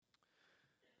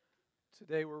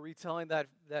Today we're retelling that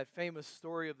famous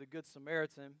story of the Good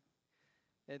Samaritan.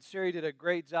 And Sherry did a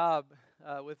great job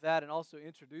with that and also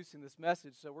introducing this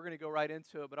message. So we're going to go right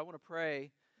into it. But I want to pray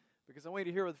because I want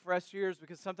you to hear with fresh ears,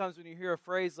 because sometimes when you hear a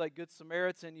phrase like Good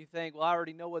Samaritan, you think, well, I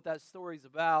already know what that story's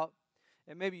about.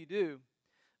 And maybe you do.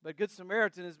 But Good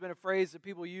Samaritan has been a phrase that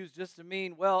people use just to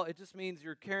mean, well, it just means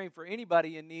you're caring for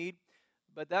anybody in need.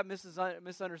 But that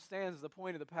misunderstands the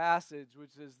point of the passage,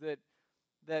 which is that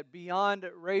beyond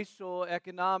racial,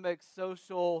 economic,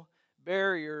 social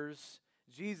barriers,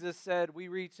 Jesus said we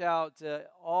reach out to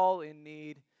all in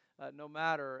need, no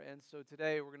matter. And so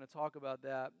today we're going to talk about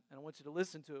that, and I want you to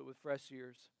listen to it with fresh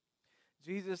ears.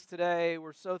 Jesus, today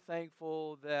we're so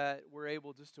thankful that we're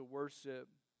able just to worship.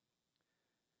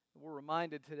 We're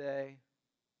reminded today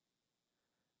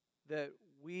that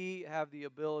we have the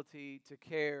ability to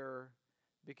care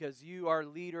because you, our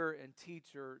leader and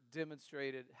teacher,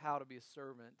 demonstrated how to be a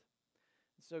servant.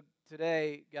 So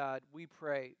today, God, we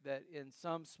pray that in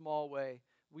some small way,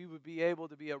 we would be able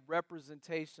to be a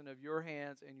representation of your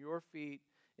hands and your feet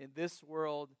in this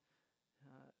world,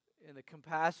 in the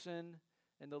compassion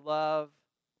and the love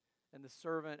and the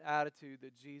servant attitude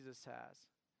that Jesus has.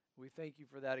 We thank you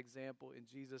for that example in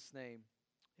Jesus' name.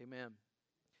 Amen.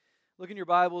 Look in your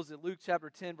Bibles at Luke chapter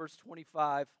 10, verse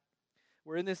 25.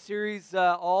 We're in this series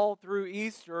all through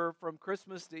Easter, from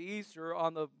Christmas to Easter,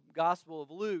 on the Gospel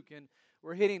of Luke, and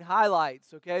we're hitting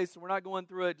highlights, okay? So we're not going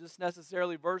through it just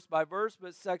necessarily verse by verse,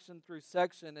 but section through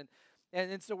section.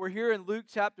 And so we're here in Luke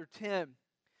chapter 10,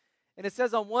 and it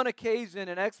says, on one occasion,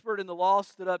 an expert in the law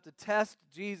stood up to test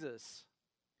Jesus.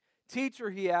 Teacher,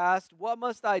 he asked, what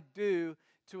must I do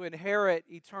to inherit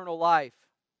eternal life?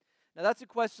 Now that's a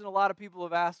question a lot of people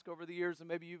have asked over the years, and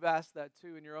maybe you've asked that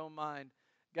too in your own mind.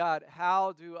 God,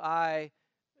 how do I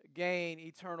gain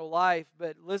eternal life?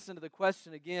 But listen to the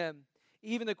question again.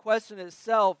 Even the question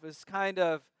itself is kind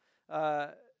of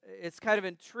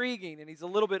intriguing, and he's a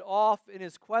little bit off in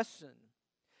his question.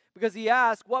 Because he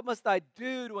asks, what must I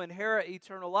do to inherit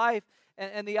eternal life?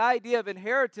 And the idea of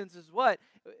inheritance is what?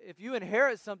 If you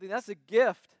inherit something, that's a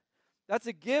gift. That's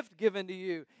a gift given to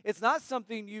you. It's not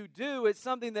something you do. It's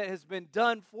something that has been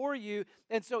done for you.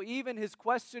 And so even his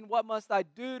question, what must I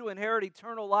do to inherit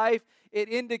eternal life? It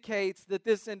indicates that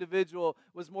this individual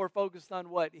was more focused on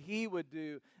what he would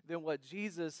do than what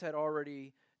Jesus had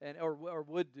already or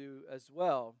would do as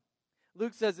well.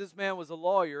 Luke says this man was a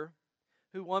lawyer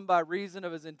who, one, by reason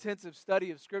of his intensive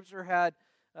study of Scripture,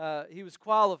 he was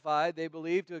qualified, they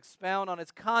believe, to expound on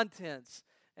its contents.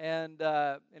 And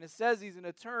it says he's an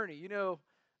attorney. You know,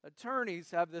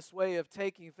 attorneys have this way of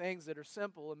taking things that are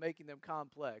simple and making them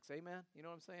complex. Amen? You know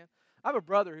what I'm saying? I have a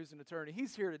brother who's an attorney.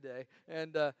 He's here today.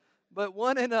 And but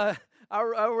one I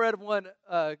read one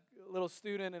little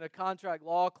student in a contract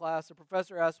law class. A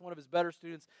professor asked one of his better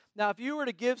students, now, if you were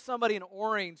to give somebody an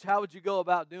orange, how would you go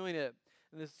about doing it?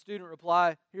 And the student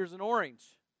replied, here's an orange.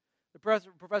 The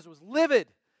professor was livid.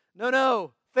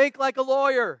 No, think like a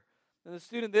lawyer. And the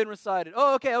student then recited,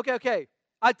 okay.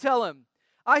 I tell him,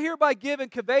 I hereby give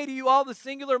and convey to you all the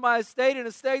singular my estate and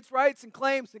estate's rights and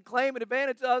claims and claim and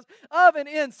advantages of and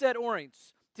in said orange,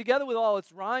 together with all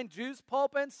its rind, juice,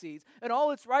 pulp, and seeds, and all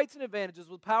its rights and advantages,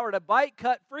 with power to bite,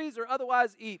 cut, freeze, or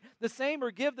otherwise eat the same or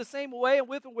give the same away, and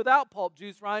with or without pulp,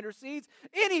 juice, rind, or seeds,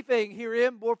 anything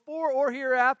herein, before or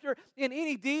hereafter, in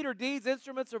any deed or deeds,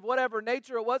 instruments of whatever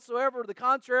nature or whatsoever, the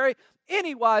contrary,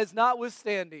 anywise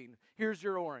notwithstanding. Here's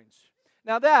your orange.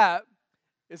 Now that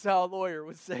is how a lawyer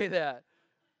would say that,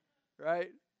 right?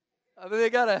 I mean,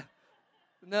 they gotta,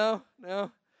 no.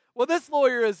 Well, this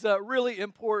lawyer is a really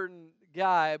important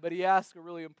guy, but he asked a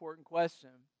really important question.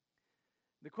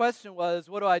 The question was,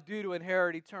 what do I do to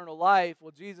inherit eternal life? Well,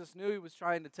 Jesus knew he was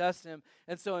trying to test him,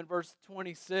 and so in verse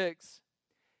 26,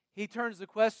 he turns the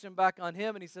question back on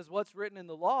him, and he says, what's written in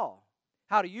the law?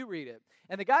 How do you read it?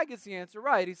 And the guy gets the answer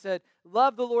right. He said,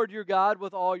 love the Lord your God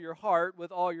with all your heart, with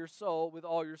all your soul, with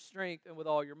all your strength, and with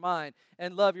all your mind.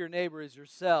 And love your neighbor as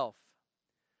yourself.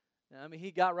 Now, I mean,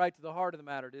 he got right to the heart of the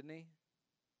matter, didn't he?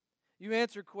 You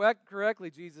answered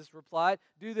correctly, Jesus replied.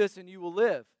 Do this and you will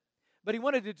live. But he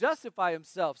wanted to justify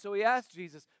himself. So he asked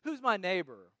Jesus, who's my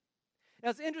neighbor? Now,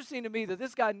 it's interesting to me that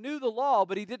this guy knew the law,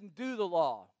 but he didn't do the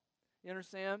law. You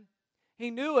understand?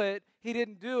 He knew it, he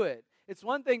didn't do it. It's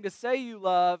one thing to say you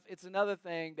love, it's another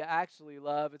thing to actually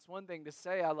love. It's one thing to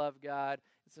say I love God,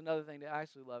 it's another thing to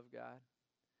actually love God.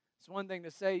 It's one thing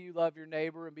to say you love your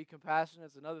neighbor and be compassionate,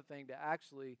 it's another thing to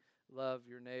actually love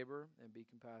your neighbor and be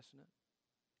compassionate.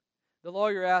 The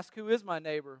lawyer asked, who is my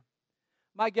neighbor?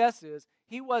 My guess is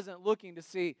he wasn't looking to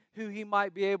see who he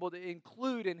might be able to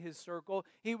include in his circle.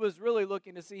 He was really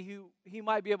looking to see who he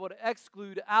might be able to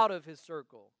exclude out of his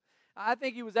circle. I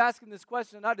think he was asking this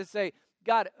question not to say,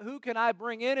 God, who can I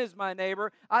bring in as my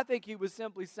neighbor? I think he was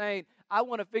simply saying, I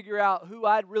want to figure out who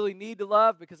I'd really need to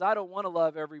love because I don't want to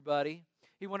love everybody.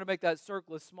 He wanted to make that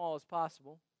circle as small as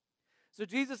possible. So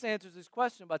Jesus answers this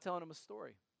question by telling him a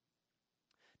story.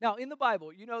 Now, in the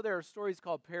Bible, you know there are stories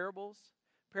called parables.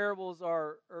 Parables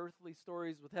are earthly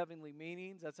stories with heavenly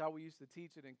meanings. That's how we used to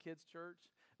teach it in kids' church.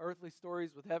 Earthly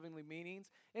stories with heavenly meanings.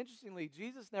 Interestingly,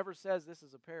 Jesus never says this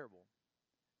is a parable.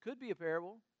 Could be a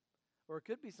parable, or it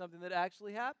could be something that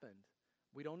actually happened.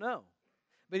 We don't know.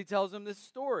 But he tells them this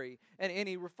story, and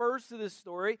he refers to this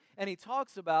story, and he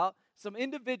talks about some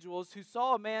individuals who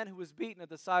saw a man who was beaten at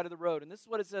the side of the road. And this is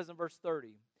what it says in verse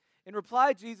 30. In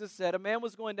reply, Jesus said, a man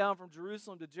was going down from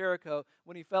Jerusalem to Jericho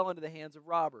when he fell into the hands of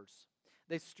robbers.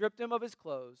 They stripped him of his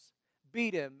clothes,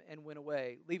 beat him, and went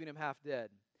away, leaving him half dead.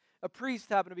 A priest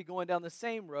happened to be going down the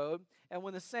same road, and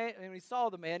when he saw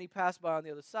the man, he passed by on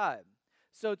the other side.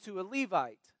 So to a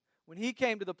Levite, when he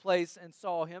came to the place and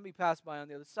saw him, he passed by on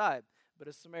the other side. But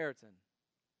a Samaritan,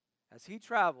 as he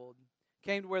traveled,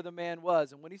 came to where the man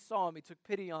was. And when he saw him, he took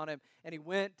pity on him. And he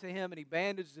went to him and he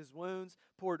bandaged his wounds,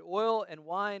 poured oil and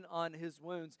wine on his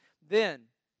wounds. Then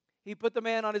he put the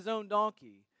man on his own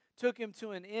donkey, took him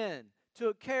to an inn,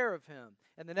 took care of him.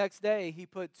 And the next day he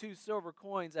put 2 silver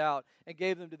coins out and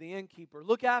gave them to the innkeeper.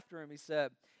 Look after him, he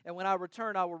said, and when I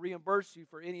return, I will reimburse you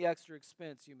for any extra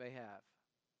expense you may have.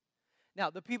 Now,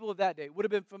 the people of that day would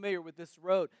have been familiar with this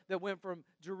road that went from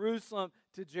Jerusalem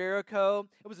to Jericho.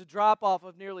 It was a drop-off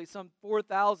of nearly some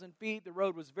 4,000 feet. The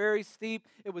road was very steep,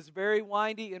 it was very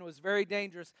windy, and it was very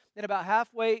dangerous. And about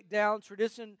halfway down,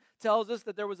 tradition tells us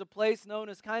that there was a place known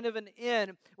as kind of an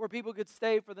inn where people could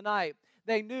stay for the night.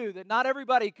 They knew that not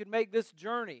everybody could make this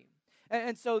journey.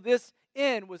 And so this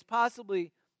inn was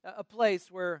possibly a place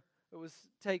where it was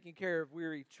taking care of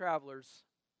weary travelers.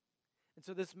 And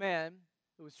so this man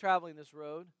who was traveling this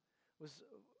road was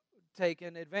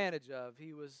taken advantage of.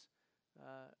 He was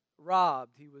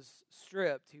robbed. He was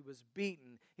stripped. He was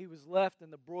beaten. He was left in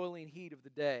the broiling heat of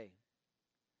the day.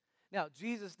 Now,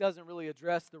 Jesus doesn't really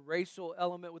address the racial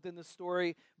element within the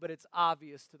story, but it's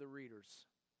obvious to the readers.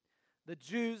 The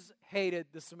Jews hated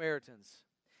the Samaritans.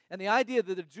 And the idea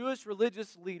that a Jewish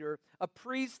religious leader, a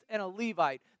priest and a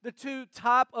Levite, the two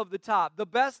top of the top, the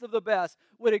best of the best,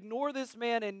 would ignore this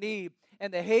man in need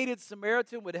and the hated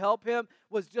Samaritan would help him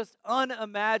was just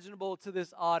unimaginable to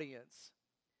this audience.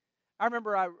 I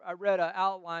remember I read an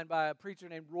outline by a preacher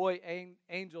named Roy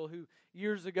Angel who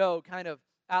years ago kind of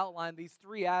outlined these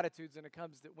 3 attitudes when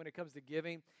it comes to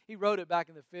giving. He wrote it back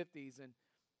in the 50s, and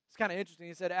it's kind of interesting.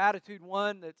 He said, attitude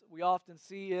 1 that we often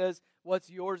see is, what's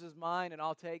yours is mine and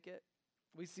I'll take it.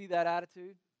 We see that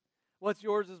attitude. What's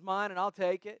yours is mine and I'll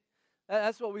take it.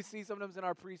 That's what we see sometimes in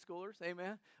our preschoolers.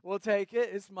 Amen. We'll take it.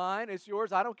 It's mine. It's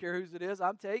yours. I don't care whose it is.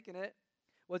 I'm taking it.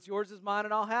 What's yours is mine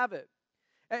and I'll have it.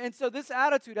 And so this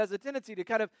attitude has a tendency to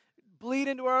kind of bleed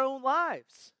into our own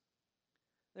lives.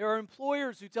 There are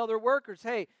employers who tell their workers,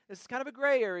 hey, this is kind of a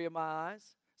gray area in my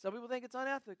eyes. Some people think it's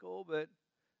unethical, but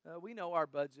we know our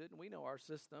budget and we know our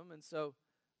system, and so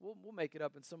we'll make it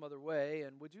up in some other way.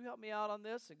 And would you help me out on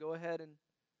this and go ahead and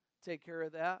take care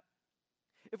of that?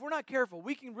 If we're not careful,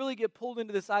 we can really get pulled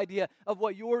into this idea of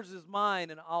what yours is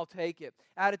mine and I'll take it.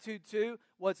 Attitude 2,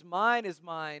 what's mine is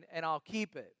mine and I'll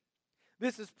keep it.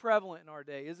 This is prevalent in our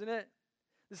day, isn't it?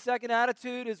 The second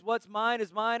attitude is what's mine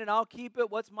is mine and I'll keep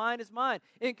it. What's mine is mine.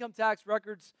 Income tax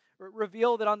records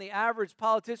reveal that on the average,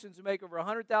 politicians who make over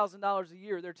 $100,000 a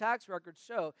year, their tax records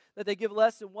show that they give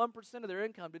less than 1% of their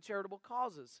income to charitable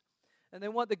causes. And they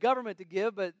want the government to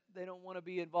give, but they don't want to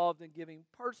be involved in giving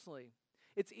personally.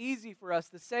 It's easy for us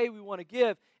to say we want to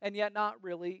give and yet not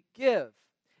really give.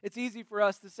 It's easy for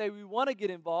us to say we want to get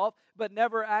involved, but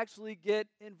never actually get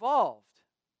involved.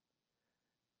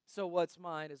 So what's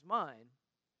mine is mine,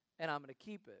 and I'm going to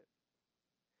keep it.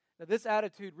 Now, this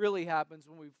attitude really happens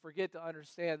when we forget to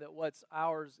understand that what's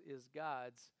ours is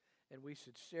God's, and we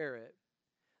should share it.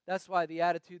 That's why the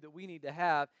attitude that we need to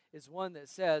have is one that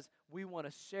says we want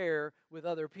to share with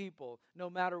other people, no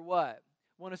matter what.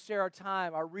 We want to share our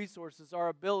time, our resources, our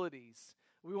abilities.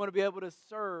 We want to be able to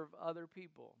serve other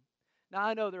people. Now,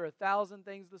 I know there are 1,000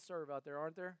 things to serve out there,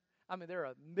 aren't there? I mean, there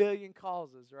are 1,000,000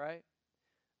 causes, right?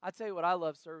 I tell you what I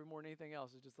love serving more than anything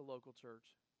else is just the local church.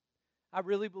 I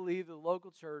really believe the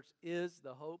local church is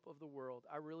the hope of the world.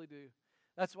 I really do.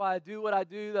 That's why I do what I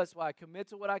do. That's why I commit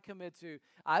to what I commit to.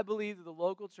 I believe that the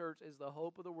local church is the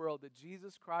hope of the world, that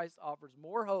Jesus Christ offers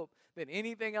more hope than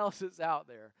anything else that's out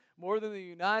there. More than the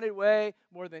United Way,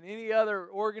 more than any other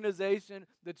organization,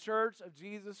 the church of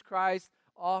Jesus Christ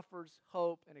offers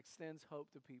hope and extends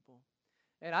hope to people.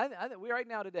 And we right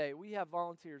now today, we have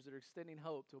volunteers that are extending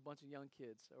hope to a bunch of young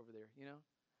kids over there, you know.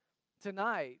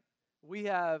 Tonight, we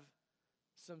have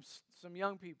some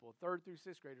young people, 3rd through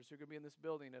 6th graders, who are going to be in this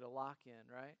building at a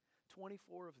lock-in, right?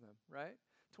 24 of them, right?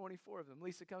 24 of them.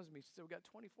 Lisa comes to me, she said, we got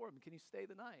 24 of them. Can you stay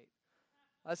the night?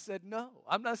 I said, no,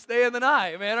 I'm not staying the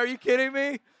night, man. Are you kidding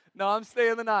me? No, I'm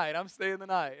staying the night. I'm staying the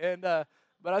night. And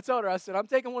but I told her, I said, I'm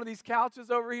taking one of these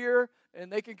couches over here,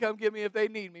 and they can come get me if they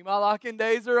need me. My lock-in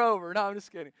days are over. No, I'm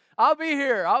just kidding. I'll be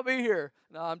here. I'll be here.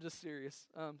 No, I'm just serious.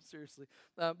 Seriously.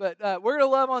 But we're going to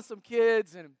love on some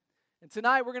kids, and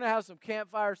tonight we're going to have some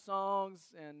campfire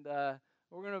songs, and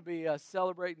we're going to be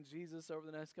celebrating Jesus over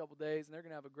the next couple days, and they're going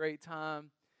to have a great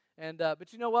time. And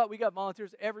but you know what? We got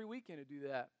volunteers every weekend to do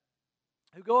that,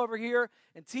 who go over here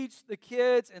and teach the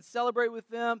kids and celebrate with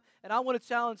them. And I want to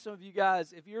challenge some of you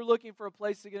guys, if you're looking for a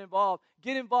place to get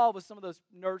involved with some of those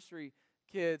nursery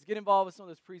kids, get involved with some of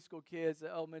those preschool kids, the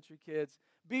elementary kids.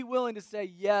 Be willing to say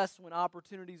yes when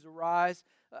opportunities arise.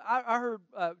 I heard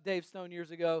Dave Stone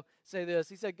years ago say this.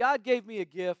 He said, God gave me a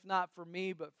gift, not for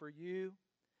me, but for you.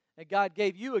 And God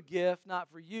gave you a gift, not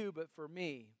for you, but for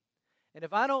me. And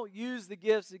if I don't use the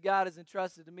gifts that God has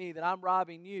entrusted to me, then I'm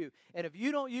robbing you. And if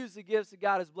you don't use the gifts that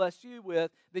God has blessed you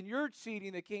with, then you're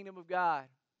cheating the kingdom of God.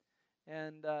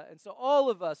 And so all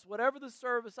of us, whatever the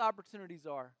service opportunities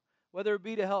are, whether it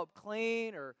be to help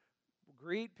clean or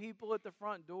greet people at the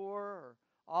front door or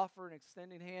offer an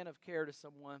extending hand of care to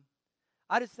someone,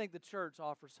 I just think the church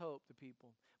offers hope to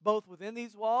people, both within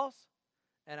these walls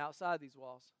and outside these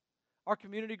walls. Our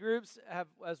community groups have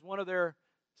as one of their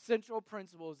central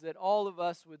principles that all of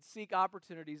us would seek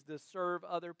opportunities to serve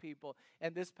other people.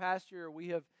 And this past year, we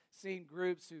have seen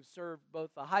groups who've served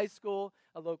both the high school,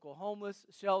 a local homeless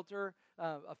shelter,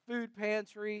 a food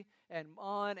pantry, and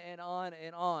on and on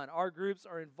and on. Our groups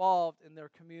are involved in their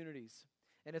communities.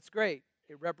 And it's great.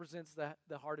 It represents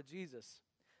the heart of Jesus.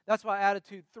 That's why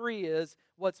attitude 3 is,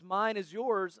 what's mine is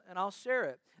yours, and I'll share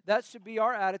it. That should be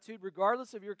our attitude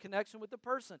regardless of your connection with the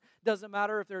person. Doesn't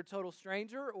matter if they're a total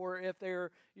stranger or if they're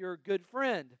your good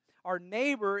friend. Our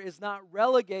neighbor is not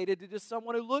relegated to just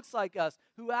someone who looks like us,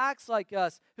 who acts like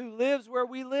us, who lives where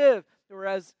we live, or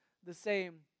has the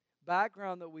same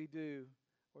background that we do,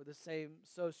 or the same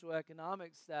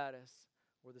socioeconomic status,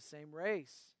 or the same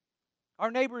race. Our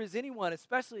neighbor is anyone,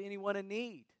 especially anyone in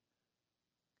need.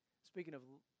 Speaking of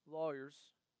lawyers,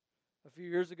 a few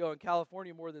years ago in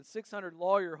California, more than 600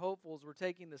 lawyer hopefuls were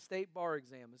taking the state bar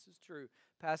exam. This is true.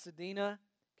 Pasadena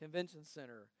Convention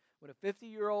Center. When a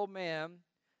 50-year-old man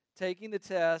taking the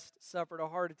test suffered a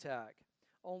heart attack.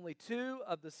 Only 2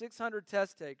 of the 600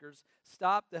 test takers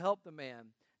stopped to help the man,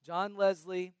 John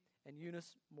Leslie and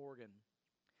Eunice Morgan.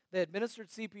 They administered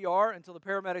CPR until the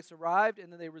paramedics arrived, and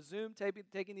then they resumed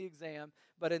taking the exam.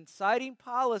 But in citing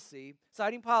policy,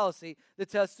 the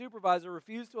test supervisor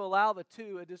refused to allow the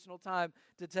 2 additional time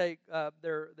to take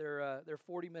their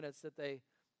 40 minutes that they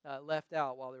left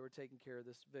out while they were taking care of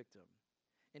this victim.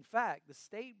 In fact, the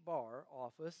State Bar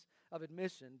Office of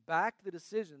Admission backed the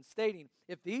decision, stating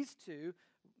if these 2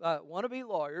 want to be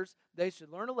lawyers, they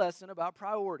should learn a lesson about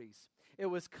priorities. It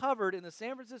was covered in the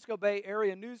San Francisco Bay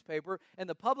Area newspaper, and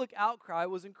the public outcry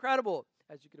was incredible,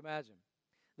 as you can imagine.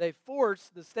 They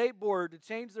forced the state board to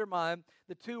change their mind.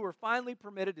 The 2 were finally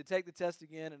permitted to take the test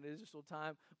again, and additional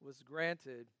time was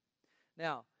granted.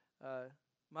 Now,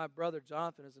 my brother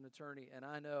Jonathan is an attorney, and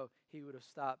I know he would have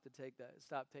stopped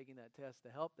taking that test to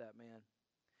help that man.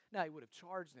 Now, he would have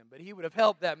charged him, but he would have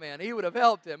helped that man. He would have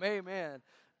helped him. Amen.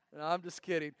 No, I'm just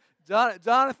kidding.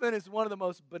 Jonathan is one of the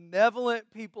most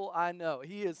benevolent people I know.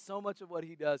 He is so much of what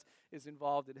he does is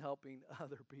involved in helping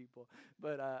other people.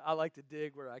 But I like to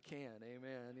dig where I can.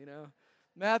 Amen. You know,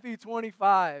 Matthew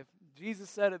 25, Jesus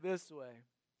said it this way.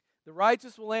 The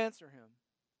righteous will answer him,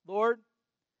 Lord,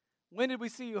 when did we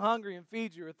see you hungry and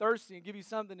feed you, or thirsty and give you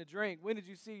something to drink? When did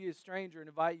you see you a stranger and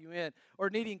invite you in, or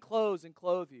needing clothes and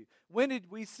clothe you? When did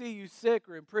we see you sick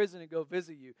or in prison and go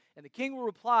visit you? And the king will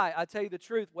reply, I tell you the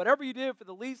truth, whatever you did for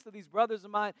the least of these brothers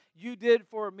of mine, you did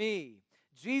for me.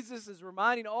 Jesus is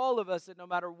reminding all of us that no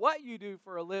matter what you do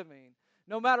for a living,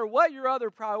 no matter what your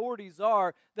other priorities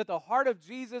are, that the heart of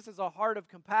Jesus is a heart of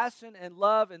compassion and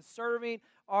love and serving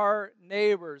our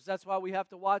neighbors. That's why we have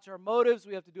to watch our motives.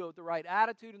 We have to do it with the right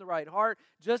attitude and the right heart,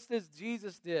 just as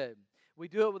Jesus did. We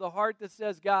do it with a heart that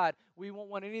says, God, we won't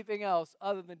want anything else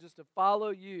other than just to follow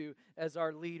you as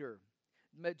our leader.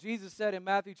 Jesus said in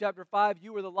Matthew chapter 5,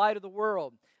 you are the light of the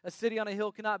world. A city on a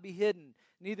hill cannot be hidden.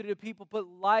 Neither do people put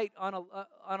light on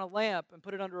a lamp and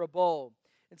put it under a bowl.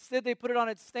 Instead, they put it on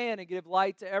its stand and give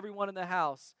light to everyone in the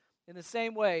house. In the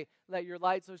same way, let your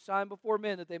light so shine before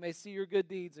men that they may see your good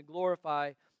deeds and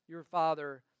glorify your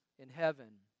Father in heaven.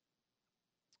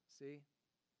 See?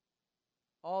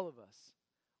 All of us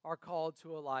are called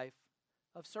to a life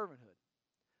of servanthood.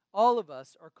 All of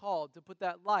us are called to put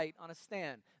that light on a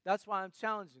stand. That's why I'm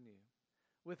challenging you.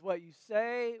 With what you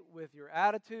say, with your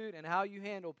attitude, and how you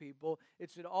handle people,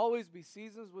 it should always be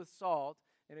seasoned with salt,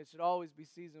 and it should always be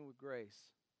seasoned with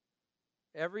grace.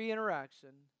 Every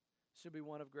interaction should be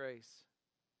one of grace.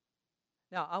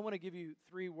 Now, I want to give you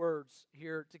 3 words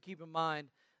here to keep in mind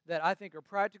that I think are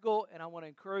practical, and I want to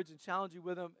encourage and challenge you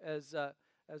with them as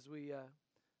we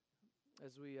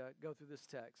go through this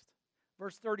text.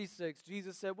 Verse 36,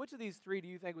 Jesus said, "Which of these 3 do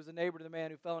you think was a neighbor to the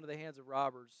man who fell into the hands of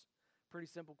robbers?" Pretty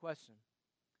simple question.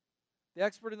 The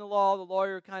expert in the law, the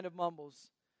lawyer, kind of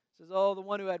mumbles. Says, "Oh, the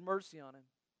one who had mercy on him."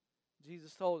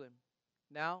 Jesus told him,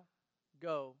 "Now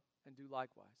go and do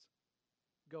likewise."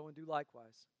 Go and do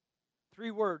likewise.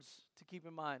 3 words to keep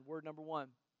in mind. Word number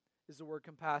 1 is the word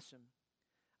compassion.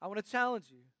 I want to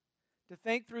challenge you to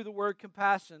think through the word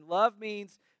compassion. Love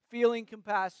means feeling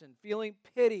compassion, feeling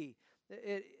pity.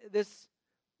 This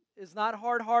is not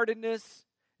hard-heartedness.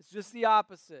 It's just the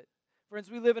opposite. Friends,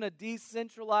 we live in a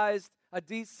desensitized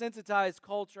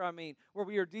culture, where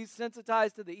we are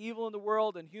desensitized to the evil in the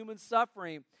world and human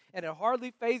suffering, and it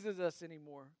hardly phases us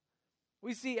anymore.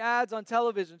 We see ads on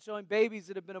television showing babies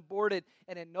that have been aborted,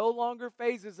 and it no longer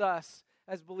phases us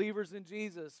as believers in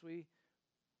Jesus. We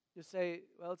just say,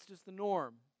 well, it's just the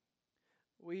norm.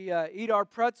 We eat our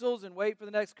pretzels and wait for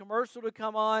the next commercial to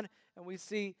come on, and we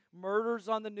see murders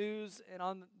on the news and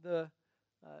on the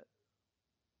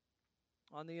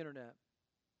internet.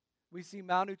 We see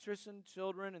malnutrition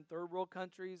children in third world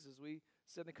countries as we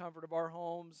sit in the comfort of our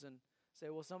homes and say,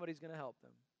 well, somebody's going to help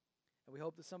them. And we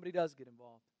hope that somebody does get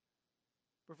involved.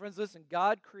 But friends, listen,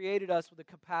 God created us with a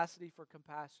capacity for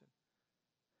compassion.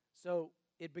 So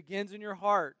it begins in your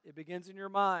heart. It begins in your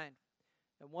mind.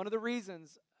 And one of the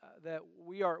reasons that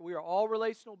we are all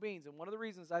relational beings, and one of the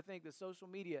reasons I think that social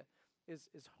media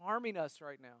is harming us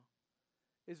right now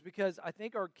is because I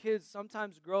think our kids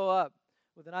sometimes grow up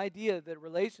with an idea that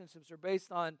relationships are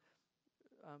based on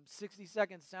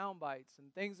 60-second sound bites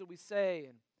and things that we say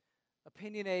and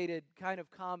opinionated kind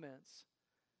of comments.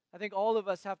 I think all of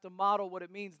us have to model what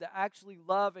it means to actually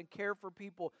love and care for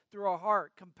people through our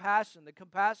heart. Compassion, the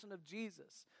compassion of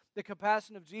Jesus. The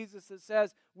compassion of Jesus that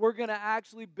says we're going to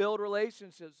actually build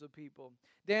relationships with people.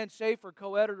 Dan Schaefer,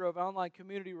 co-editor of Online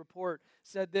Community Report,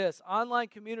 said this: "Online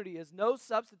community is no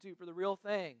substitute for the real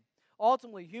thing.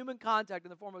 Ultimately, human contact in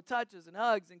the form of touches and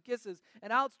hugs and kisses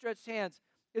and outstretched hands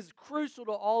is crucial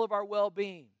to all of our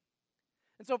well-being."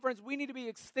 And so, friends, we need to be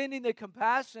extending the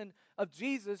compassion of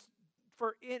Jesus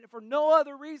for no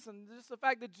other reason, just the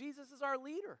fact that Jesus is our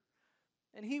leader.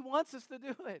 And he wants us to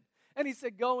do it. And he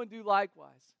said, go and do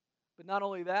likewise. But not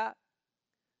only that,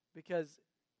 because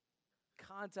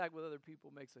contact with other people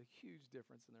makes a huge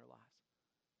difference in their lives.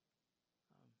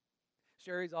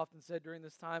 Sherry's often said during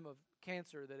this time of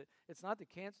cancer that it's not the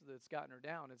cancer that's gotten her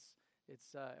down,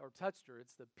 it's or touched her.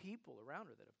 It's the people around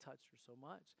her that have touched her so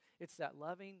much. It's that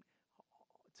loving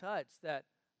touch, that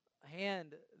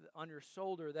hand on your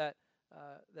shoulder, that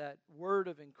word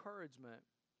of encouragement,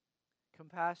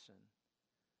 compassion.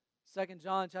 2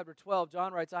 John chapter 12,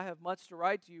 John writes, "I have much to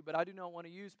write to you, but I do not want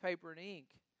to use paper and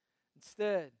ink.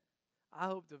 Instead, I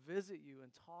hope to visit you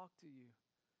and talk to you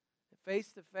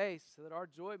face to face so that our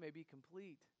joy may be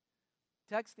complete."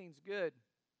 Texting's good.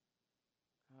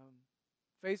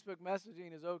 Facebook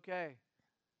messaging is okay.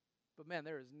 But man,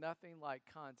 there is nothing like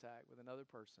contact with another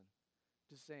person.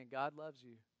 Just saying, God loves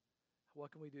you.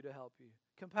 What can we do to help you?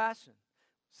 Compassion.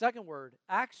 Second word,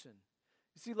 action.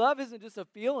 You see, love isn't just a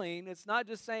feeling. It's not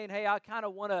just saying, hey, I kind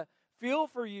of want to feel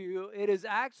for you. It is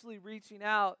actually reaching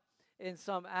out in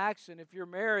some action. If you're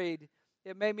married,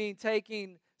 it may mean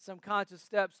taking some conscious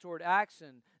steps toward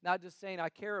action, not just saying, I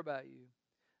care about you,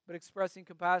 but expressing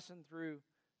compassion through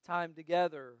time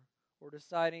together or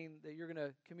deciding that you're going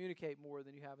to communicate more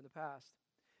than you have in the past.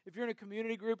 If you're in a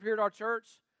community group here at our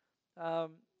church,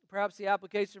 perhaps the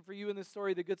application for you in this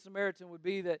story, the Good Samaritan, would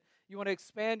be that you want to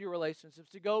expand your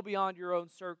relationships, to go beyond your own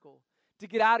circle, to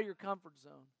get out of your comfort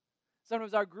zone.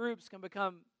 Sometimes our groups can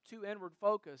become too inward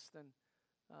focused and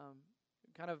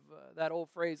that old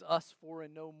phrase, us for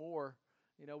and no more.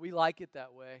 We like it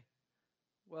that way.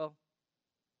 Well,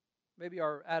 maybe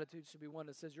our attitude should be one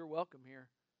that says you're welcome here.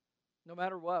 No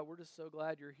matter what, we're just so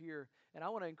glad you're here. And I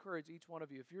want to encourage each one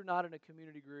of you, if you're not in a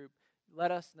community group,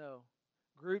 let us know.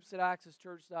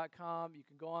 Groups@accesschurch.com. You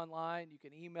can go online. You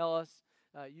can email us.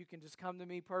 You can just come to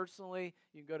me personally.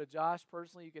 You can go to Josh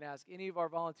personally. You can ask any of our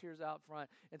volunteers out front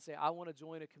and say, I want to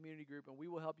join a community group, and we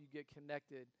will help you get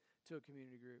connected to a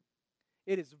community group.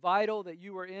 It is vital that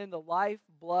you are in the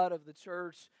lifeblood of the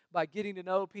church by getting to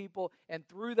know people. And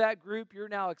through that group, you're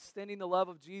now extending the love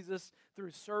of Jesus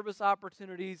through service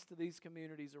opportunities to these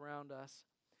communities around us.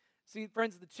 See,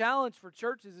 friends, the challenge for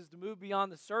churches is to move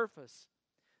beyond the surface.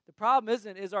 The problem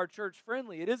isn't, is our church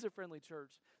friendly? It is a friendly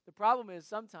church. The problem is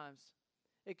sometimes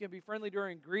it can be friendly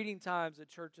during greeting times at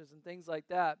churches and things like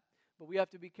that. But we have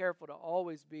to be careful to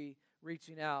always be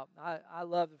reaching out. I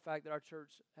love the fact that our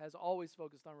church has always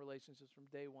focused on relationships from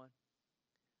day one.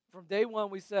 From day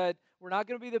one, we said, we're not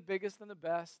going to be the biggest and the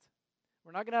best.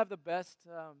 We're not going to have the best,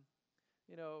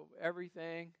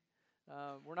 everything.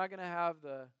 We're not going to have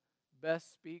the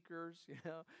best speakers,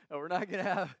 We're not going to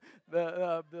have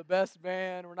the best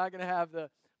band. We're not going to have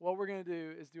what we're going to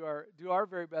do is do our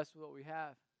very best with what we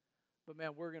have. But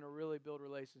man, we're going to really build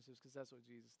relationships because that's what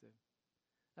Jesus did.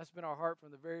 That's been our heart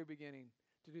from the very beginning,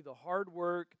 to do the hard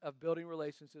work of building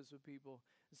relationships with people.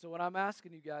 And so what I'm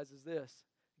asking you guys is this: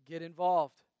 get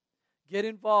involved. Get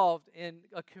involved in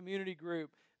a community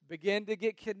group. Begin to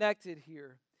get connected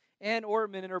here. Ann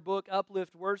Ortman, in her book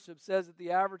Uplift Worship, says that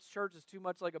the average church is too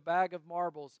much like a bag of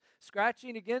marbles,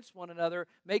 scratching against one another,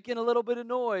 making a little bit of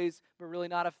noise, but really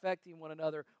not affecting one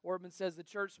another. Ortman says the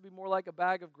church should be more like a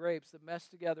bag of grapes that mesh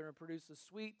together and produce a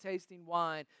sweet-tasting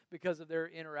wine because of their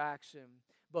interaction,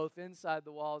 both inside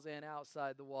the walls and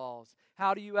outside the walls.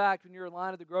 How do you act when you're in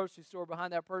line at the grocery store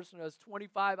behind that person who has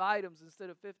 25 items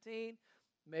instead of 15?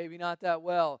 Maybe not that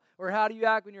well. Or how do you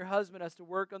act when your husband has to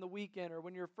work on the weekend, or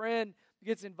when your friend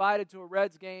gets invited to a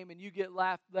Reds game and you get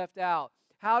left out?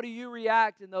 How do you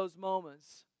react in those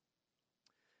moments?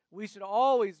 We should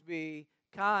always be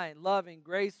kind, loving,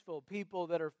 graceful people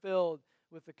that are filled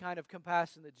with the kind of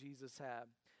compassion that Jesus had,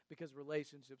 because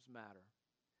relationships matter.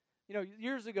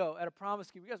 Years ago at a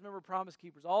Promise Keeper, you guys remember Promise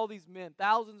Keepers? All these men,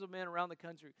 thousands of men around the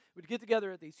country, would get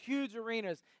together at these huge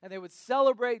arenas and they would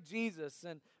celebrate Jesus.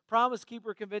 And Promise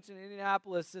Keeper Convention in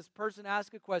Indianapolis, this person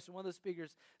asked a question. One of the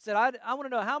speakers said, I want to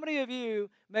know, how many of you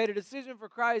made a decision for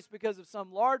Christ because of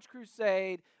some large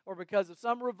crusade, or because of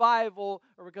some revival,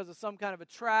 or because of some kind of a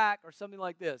track or something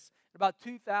like this? And about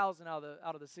 2,000 out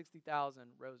of the 60,000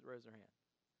 rose their hand.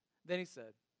 Then he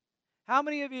said, how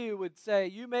many of you would say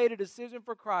you made a decision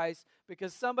for Christ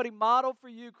because somebody modeled for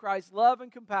you Christ's love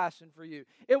and compassion for you?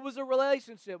 It was a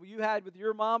relationship you had with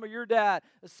your mom or your dad,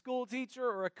 a school teacher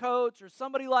or a coach or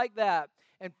somebody like that.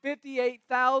 And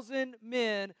 58,000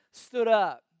 men stood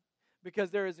up,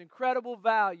 because there is incredible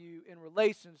value in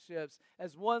relationships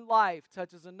as one life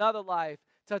touches another life,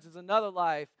 touches another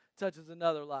life, touches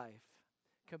another life.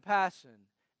 Compassion,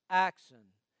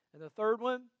 action. And the third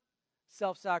one,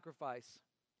 self-sacrifice.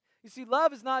 You see,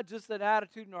 love is not just an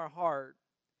attitude in our heart.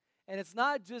 And it's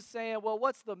not just saying, well,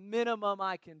 what's the minimum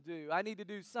I can do? I need to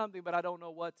do something, but I don't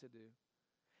know what to do.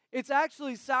 It's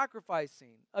actually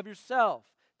sacrificing of yourself,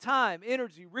 time,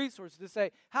 energy, resources to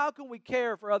say, how can we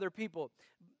care for other people?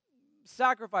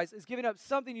 Sacrifice is giving up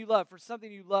something you love for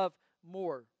something you love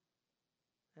more.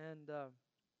 And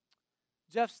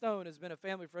Jeff Stone has been a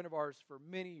family friend of ours for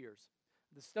many years.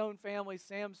 The Stone family,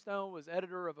 Sam Stone was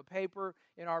editor of a paper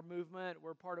in our movement.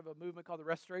 We're part of a movement called the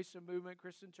Restoration Movement,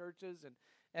 Christian churches.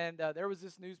 And there was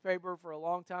this newspaper for a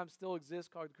long time, still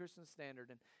exists, called the Christian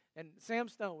Standard. And Sam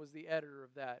Stone was the editor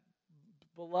of that.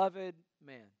 Beloved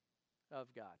man of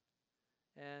God.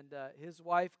 And his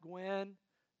wife, Gwen,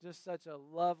 just such a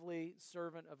lovely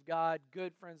servant of God,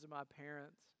 good friends of my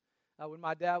parents. When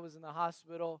my dad was in the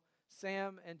hospital,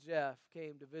 Sam and Jeff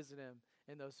came to visit him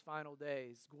in those final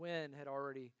days. Gwen had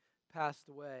already passed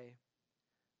away.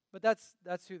 But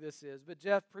that's who this is. But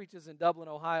Jeff preaches in Dublin,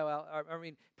 Ohio.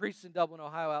 Preached in Dublin,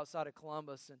 Ohio, outside of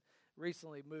Columbus, and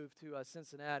recently moved to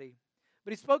Cincinnati.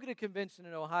 But he spoke at a convention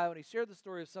in Ohio, and he shared the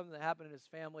story of something that happened in his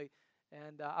family,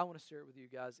 and I want to share it with you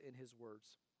guys in his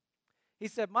words. He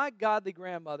said, my godly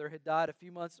grandmother had died a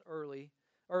few months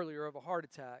earlier of a heart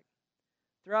attack.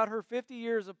 Throughout her 50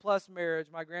 years of plus marriage,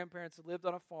 my grandparents had lived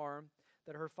on a farm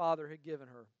that her father had given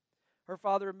her. Her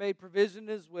father had made provision in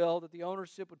his will that the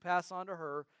ownership would pass on to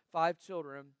her 5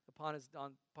 children upon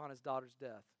his daughter's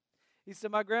death. He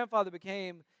said, my grandfather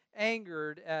became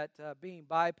angered at being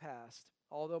bypassed,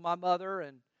 although my mother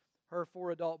and her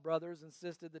 4 adult brothers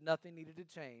insisted that nothing needed to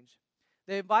change.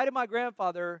 They invited my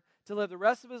grandfather to live the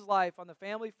rest of his life on the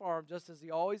family farm just as he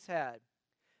always had.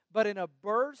 But in a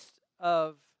burst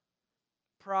of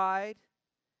pride,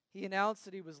 he announced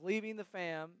that he was leaving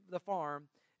the farm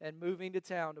and moving to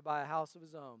town to buy a house of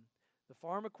his own. The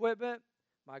farm equipment,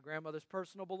 my grandmother's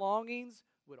personal belongings,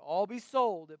 would all be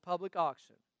sold at public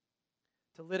auction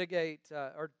to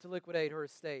liquidate her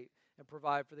estate and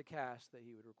provide for the cash that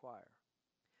he would require.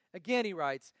 Again, he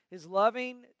writes, his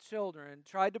loving children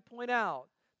tried to point out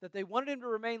that they wanted him to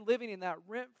remain living in that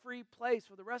rent-free place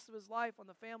for the rest of his life on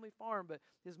the family farm, but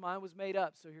his mind was made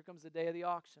up. So here comes the day of the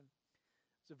auction.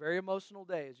 It's a very emotional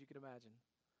day, as you can imagine.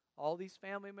 All these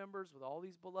family members with all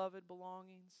these beloved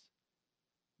belongings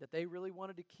that they really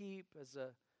wanted to keep as a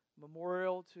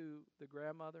memorial to the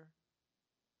grandmother.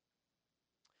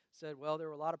 Said, well, there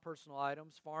were a lot of personal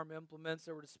items, farm implements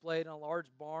that were displayed in a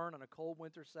large barn on a cold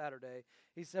winter Saturday.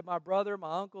 He said, my brother,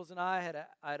 my uncles, and I had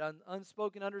an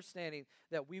unspoken understanding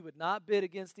that we would not bid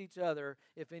against each other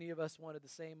if any of us wanted the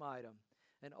same item.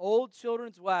 An old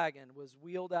children's wagon was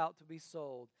wheeled out to be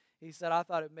sold. He said, I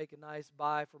thought it would make a nice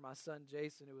buy for my son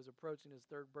Jason, who was approaching his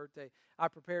 3rd birthday. I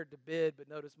prepared to bid, but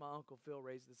noticed my Uncle Phil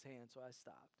raised his hand, so I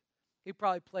stopped. He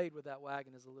probably played with that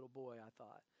wagon as a little boy, I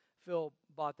thought. Phil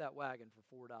bought that wagon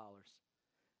for $4.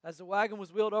 As the wagon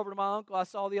was wheeled over to my uncle, I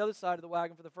saw the other side of the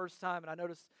wagon for the first time, and I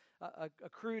noticed a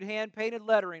crude hand-painted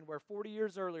lettering where 40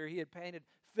 years earlier he had painted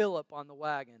Philip on the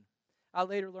wagon. I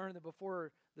later learned that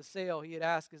before the sale, he had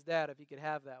asked his dad if he could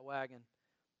have that wagon.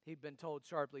 He'd been told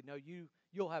sharply, no,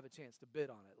 you'll have a chance to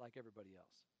bid on it like everybody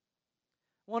else.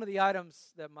 One of the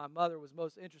items that my mother was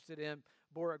most interested in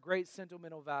bore a great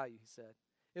sentimental value, he said.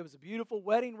 It was a beautiful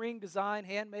wedding ring design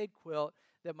handmade quilt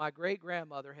that my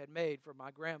great-grandmother had made for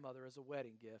my grandmother as a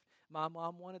wedding gift. My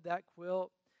mom wanted that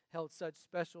quilt, held such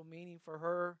special meaning for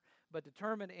her, but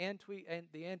determined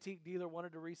the antique dealer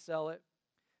wanted to resell it.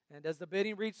 And as the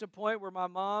bidding reached a point where my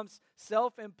mom's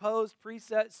self-imposed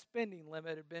preset spending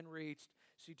limit had been reached,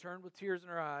 she turned with tears in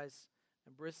her eyes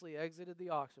and briskly exited the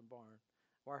auction barn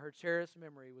while her cherished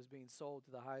memory was being sold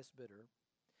to the highest bidder.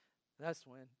 That's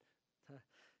when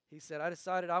he said, I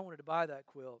decided I wanted to buy that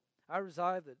quilt. I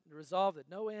resolved that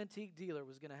no antique dealer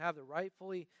was going to have the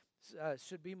rightfully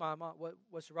should be my mom.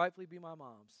 What should rightfully be my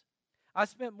mom's. I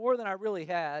spent more than I really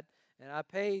had, and I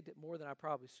paid more than I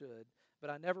probably should, but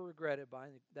I never regretted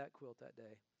buying that quilt that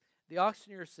day. The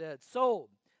auctioneer said, sold.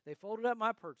 They folded up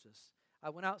my purchase. I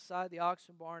went outside the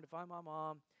auction barn to find my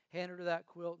mom, handed her that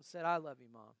quilt, and said, I love you,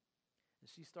 Mom. And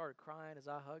she started crying as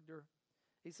I hugged her.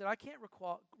 He said, I can't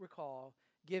recall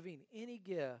giving any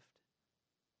gift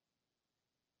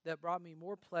that brought me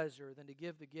more pleasure than to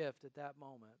give the gift at that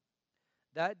moment.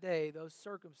 That day, those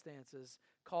circumstances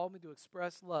called me to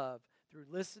express love through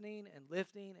listening and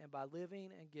lifting and by living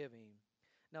and giving.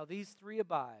 Now these 3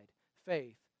 abide,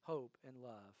 faith, hope, and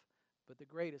love. But the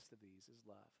greatest of these is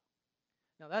love.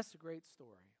 Now that's a great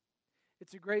story.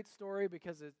 It's a great story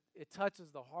because it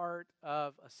touches the heart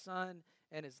of a son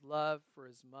and his love for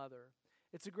his mother.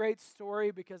 It's a great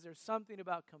story because there's something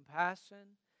about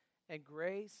compassion and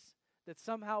grace that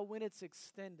somehow when it's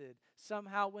extended,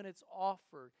 somehow when it's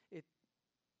offered, it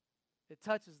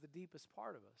touches the deepest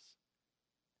part of us.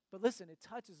 But listen, it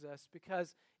touches us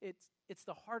because it's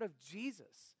the heart of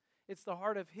Jesus. It's the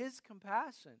heart of his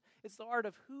compassion. It's the heart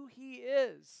of who he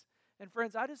is. And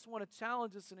friends, I just want to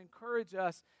challenge us and encourage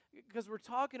us because we're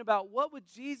talking about what would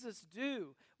Jesus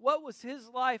do? What was his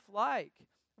life like?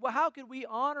 Well, how could we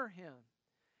honor him?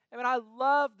 I mean, I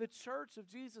love the Church of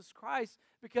Jesus Christ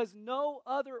because no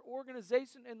other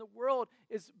organization in the world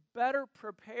is better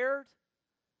prepared,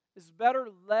 is better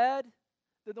led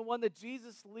than the one that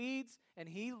Jesus leads, and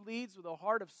he leads with a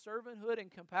heart of servanthood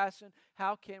and compassion.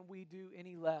 How can we do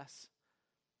any less?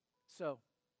 So,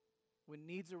 when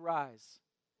needs arise,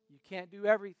 you can't do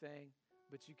everything,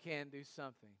 but you can do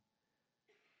something.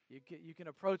 You can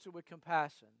approach it with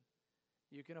compassion.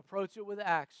 You can approach it with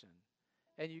action.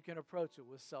 And you can approach it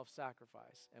with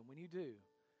self-sacrifice. And when you do,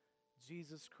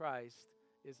 Jesus Christ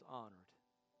is honored.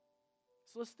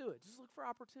 So let's do it. Just look for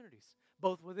opportunities,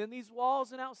 both within these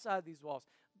walls and outside these walls.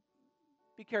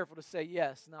 Be careful to say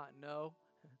yes, not no.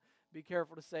 Be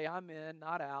careful to say I'm in,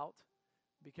 not out.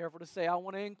 Be careful to say I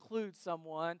want to include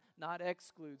someone, not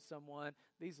exclude someone.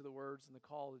 These are the words and the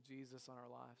call of Jesus on our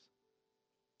lives.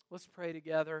 Let's pray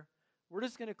together. We're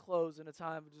just going to close in a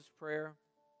time of just prayer.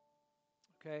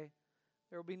 Okay?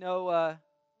 There will be no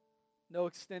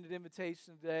extended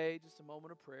invitation today, just a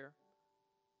moment of prayer.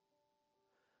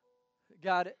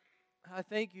 God, I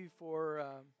thank you for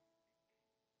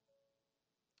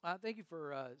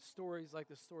stories like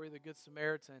the story of the Good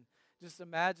Samaritan. Just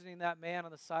imagining that man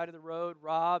on the side of the road,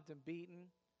 robbed and beaten,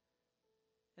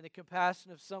 and the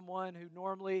compassion of someone who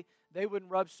normally they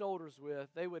wouldn't rub shoulders with.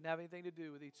 They wouldn't have anything to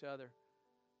do with each other.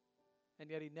 And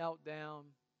yet he knelt down.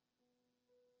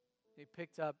 He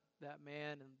picked up that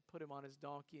man and put him on his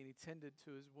donkey, and he tended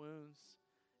to his wounds.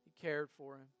 He cared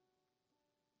for him.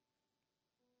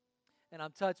 And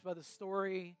I'm touched by the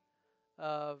story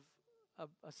of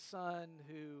a son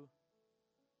who,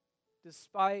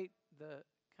 despite the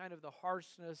kind of the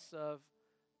harshness of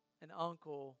an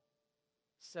uncle,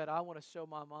 said, I want to show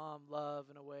my mom love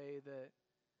in a way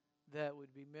that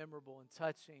would be memorable and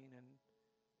touching, and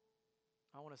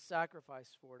I want to sacrifice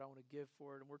for it. I want to give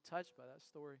for it, and we're touched by that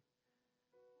story.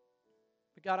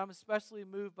 But God, I'm especially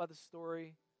moved by the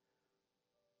story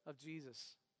of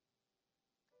Jesus,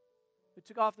 who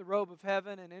took off the robe of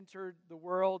heaven and entered the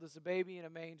world as a baby in a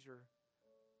manger,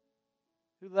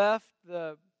 who left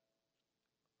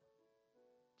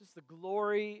just the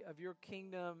glory of your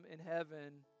kingdom in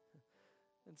heaven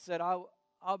and said,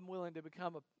 I'm willing to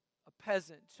become a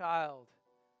peasant child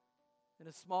in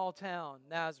a small town,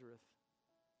 Nazareth.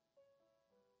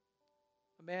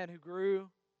 A man who grew,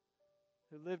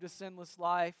 who lived a sinless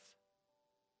life,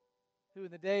 who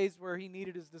in the days where he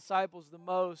needed his disciples the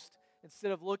most,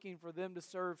 instead of looking for them to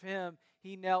serve him,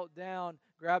 he knelt down,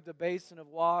 grabbed a basin of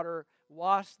water,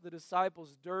 washed the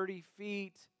disciples' dirty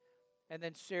feet, and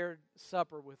then shared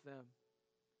supper with them.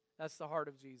 That's the heart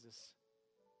of Jesus.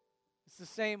 It's the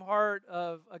same heart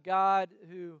of a God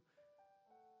who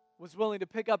was willing to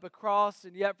pick up a cross,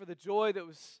 and yet for the joy that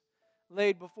was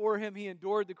laid before him, he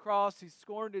endured the cross. He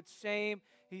scorned its shame.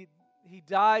 He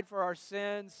died for our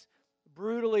sins,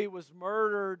 brutally was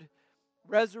murdered,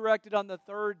 resurrected on the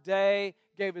third day,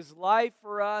 gave his life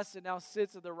for us, and now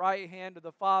sits at the right hand of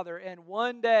the Father. And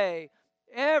one day,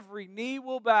 every knee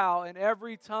will bow and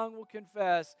every tongue will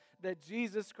confess that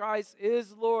Jesus Christ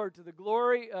is Lord, to the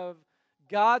glory of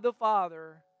God the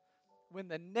Father, when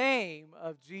the name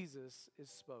of Jesus is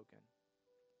spoken.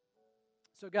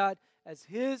 So God, as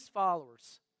his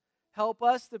followers, help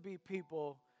us to be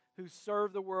people who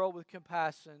serve the world with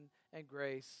compassion and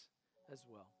grace as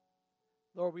well.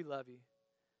 Lord, we love you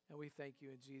and we thank you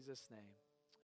in Jesus' name.